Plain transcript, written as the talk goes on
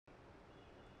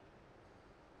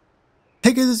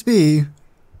hey guys, it's me,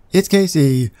 it's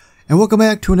KC, and welcome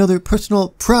back to another personal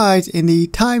prize in the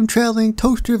time-traveling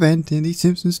toaster event in The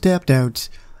Simpsons Tapped Out.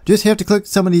 Just have to click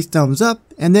some of these thumbs up,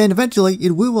 and then eventually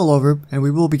it will roll over, and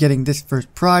we will be getting this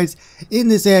first prize in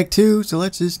this Act 2, so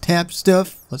let's just tap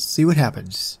stuff, let's see what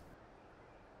happens.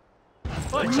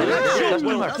 I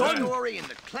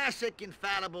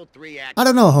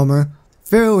don't know, Homer.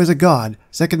 Pharaoh is a god,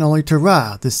 second only to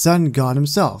Ra, the sun god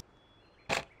himself.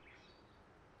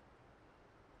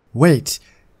 Wait,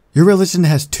 your religion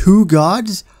has two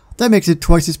gods? That makes it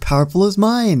twice as powerful as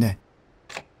mine.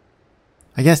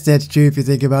 I guess that's true if you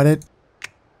think about it.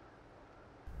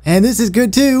 And this is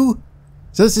good too!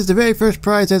 So this is the very first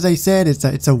prize, as I said.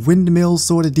 It's a windmill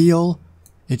sort of deal.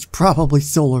 It's probably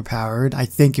solar powered. I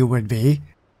think it would be.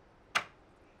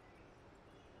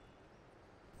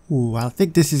 Ooh, I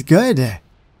think this is good. I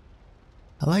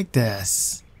like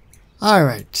this.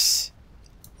 Alright.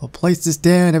 We'll place this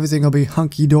down. Everything will be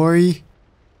hunky-dory.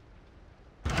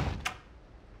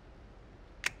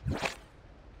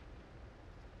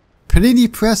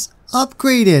 Panini Press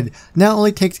upgraded. Now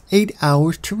only takes 8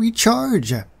 hours to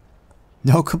recharge.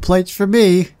 No complaints from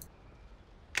me.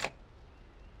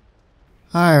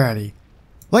 Alrighty.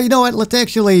 Well, you know what? Let's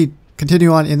actually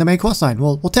continue on in the main quest line.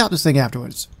 We'll tap this thing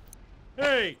afterwards.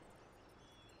 Hey!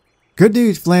 Good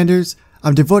news, Flanders.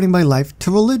 I'm devoting my life to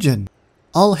religion.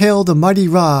 All hail the mighty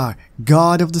Ra,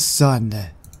 god of the sun.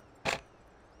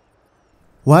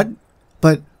 What?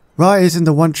 But Ra isn't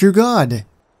the one true god.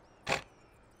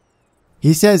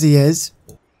 He says he is.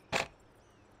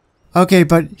 Okay,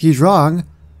 but he's wrong.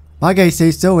 My guy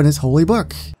says so in his holy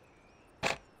book.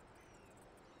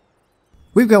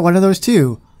 We've got one of those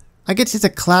too. I guess it's a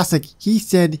classic he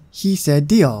said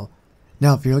deal.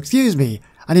 Now if you'll excuse me,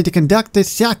 I need to conduct the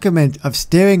sacrament of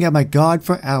staring at my god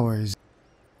for hours.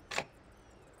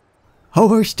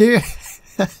 Homer stare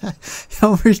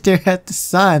Homer stare at the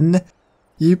sun.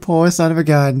 You poor son of a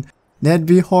gun. Ned'd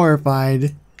be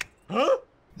horrified. Huh?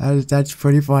 That's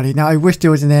pretty funny. Now I wish there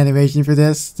was an animation for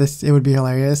this. It would be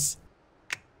hilarious.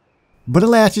 But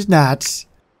alas, it's not.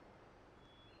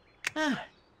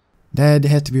 Ned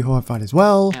has to be horrified as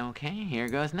well. Okay, here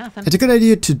goes nothing. It's a good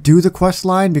idea to do the quest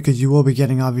line because you will be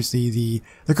getting obviously the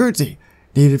currency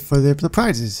needed for the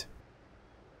prizes.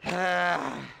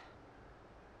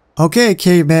 Okay,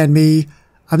 caveman me.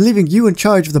 I'm leaving you in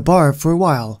charge of the bar for a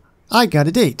while. I got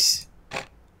a date.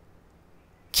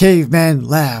 Caveman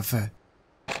laugh.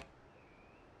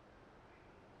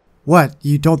 What,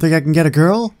 you don't think I can get a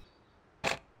girl?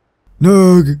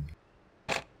 Nug.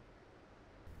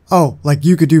 Oh, like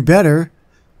you could do better.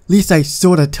 At least I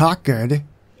sorta talk good.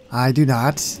 I do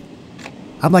not.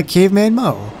 I'm like Caveman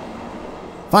Mo.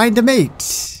 Find a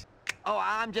mate. Oh,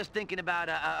 I'm just thinking about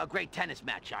a great tennis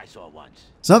match I saw once.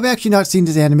 So I've actually not seen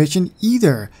this animation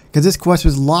either, because this quest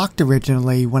was locked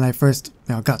originally when I first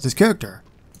got this character.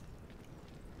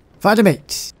 Find a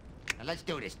mate. Now let's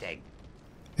do this thing.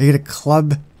 Are you gonna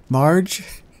club Marge?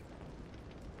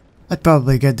 That's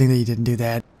probably a good thing that you didn't do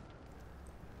that.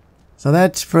 So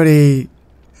that's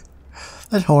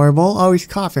horrible. Oh, he's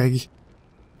coughing.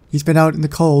 He's been out in the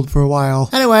cold for a while.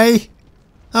 Anyway,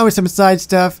 that was some side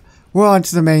stuff. We're on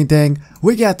to the main thing.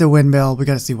 We got the windmill. We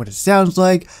gotta see what it sounds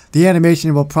like. The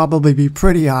animation will probably be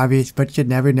pretty obvious, but you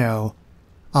never know.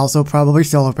 Also probably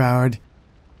solar powered.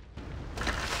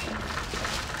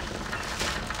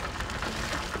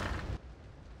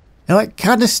 It like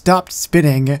kinda stopped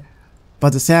spinning,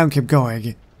 but the sound kept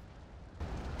going.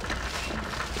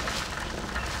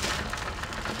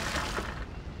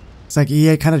 It's like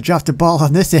EA kind of dropped the ball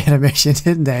on this animation,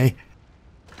 didn't they?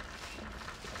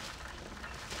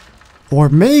 Or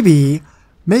maybe,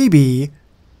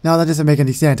 no, that doesn't make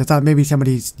any sense. I thought maybe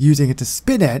somebody's using it to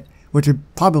spin it, which would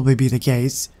probably be the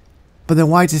case. But then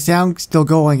why is the sound still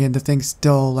going and the thing's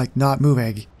still, like, not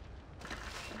moving?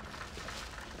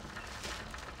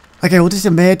 Okay, we'll just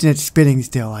imagine it's spinning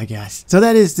still, I guess. So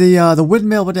that is the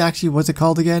windmill. What actually was it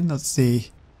called again? Let's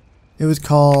see. It was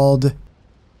called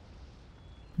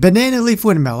Banana Leaf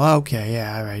Windmill. Okay,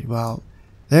 yeah, alright, well,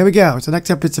 there we go. So next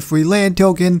up, it's a free land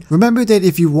token. Remember that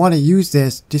if you want to use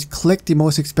this, just click the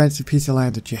most expensive piece of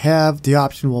land that you have. The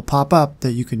option will pop up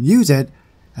that you can use it,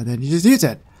 and then you just use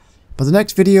it. But the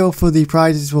next video for the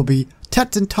prizes will be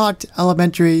Tut and Tot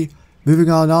Elementary, moving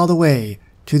on all the way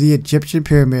to the Egyptian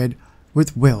Pyramid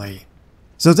with Willie.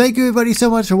 So thank you everybody so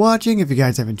much for watching. If you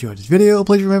guys have enjoyed this video,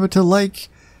 please remember to like,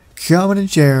 comment, and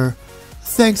share.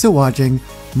 Thanks for watching.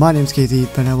 My name's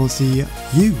KC, and I will see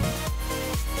you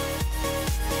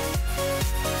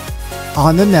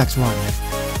on the next one.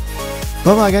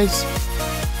 Bye bye guys.